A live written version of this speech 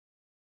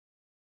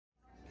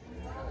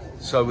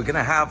So we're going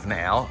to have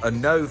now a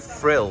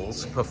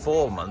no-frills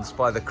performance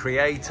by the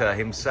creator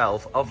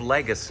himself of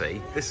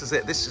Legacy. This is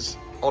it. This is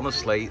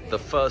honestly the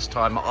first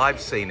time I've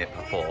seen it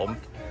performed.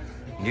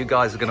 And you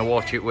guys are going to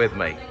watch it with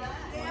me.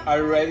 Are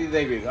you ready,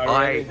 David? Are you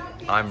ready?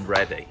 I'm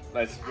ready.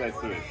 Let's do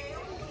it.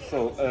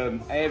 So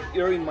I have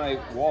here in my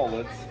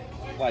wallet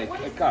like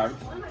a card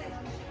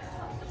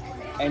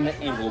and an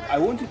envelope. I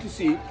want you to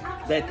see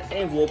that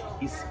envelope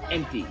is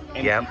empty.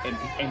 Yep.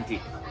 Empty.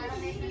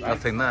 Right?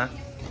 Nothing there.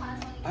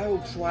 I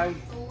will try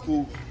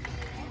to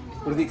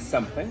predict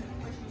something.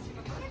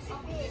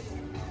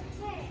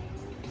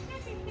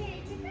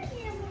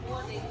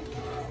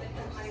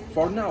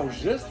 For now,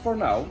 just for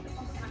now,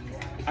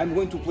 I'm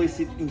going to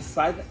place it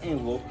inside the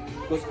envelope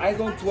because I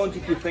don't want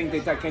you to think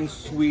that I can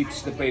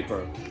switch the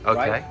paper.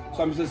 Okay. Right?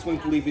 So I'm just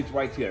going to leave it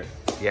right here.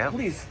 Yeah.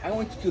 Please, I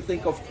want you to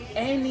think of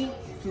any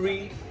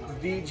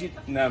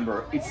 3-digit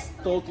number. It's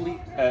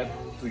totally up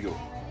to you.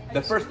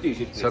 The first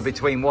digit, please. So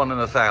between 1 and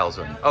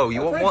 1,000. Oh,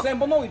 you want For one?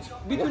 example, no, it's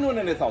between 1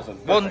 and 1,000.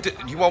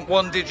 You want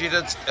one digit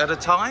at a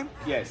time?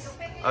 Yes.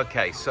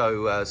 Okay,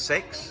 so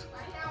 6.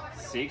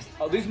 6.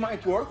 Oh, this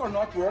might work or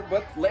not work,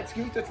 but let's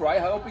give it a try. I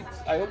hope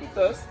it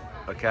does.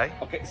 Okay.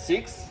 Okay,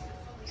 6.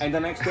 And the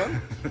next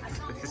one?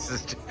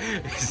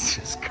 It's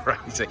just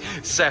crazy.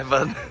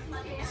 7.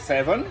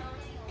 7.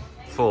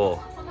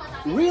 4.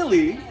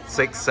 Really?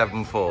 6,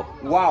 7, 4.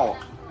 Wow.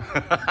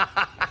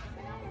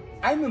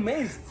 I'm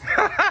amazed.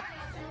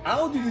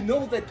 How did you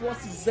know that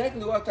was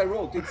exactly what I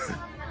wrote?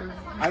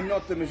 I'm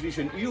not the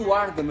magician. You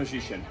are the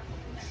magician.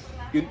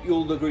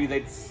 You'll agree that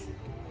it's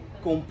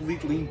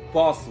completely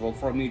impossible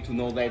for me to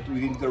know that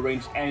we didn't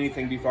arrange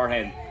anything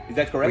beforehand. Is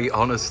that correct? We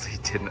honestly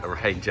didn't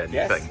arrange anything.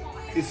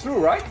 Yes. It's true,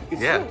 right? It's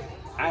Yeah. true.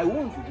 I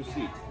want you to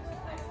see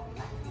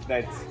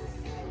that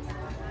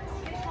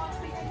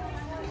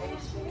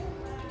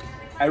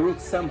I wrote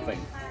something.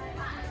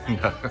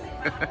 No.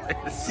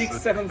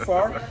 6, 7,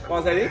 4.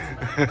 Was that it?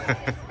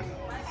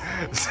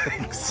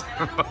 6.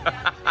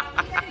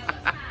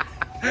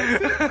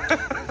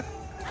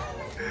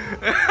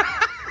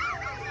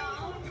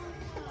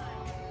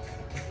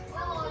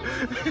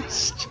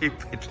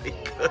 Stupidly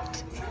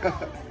good.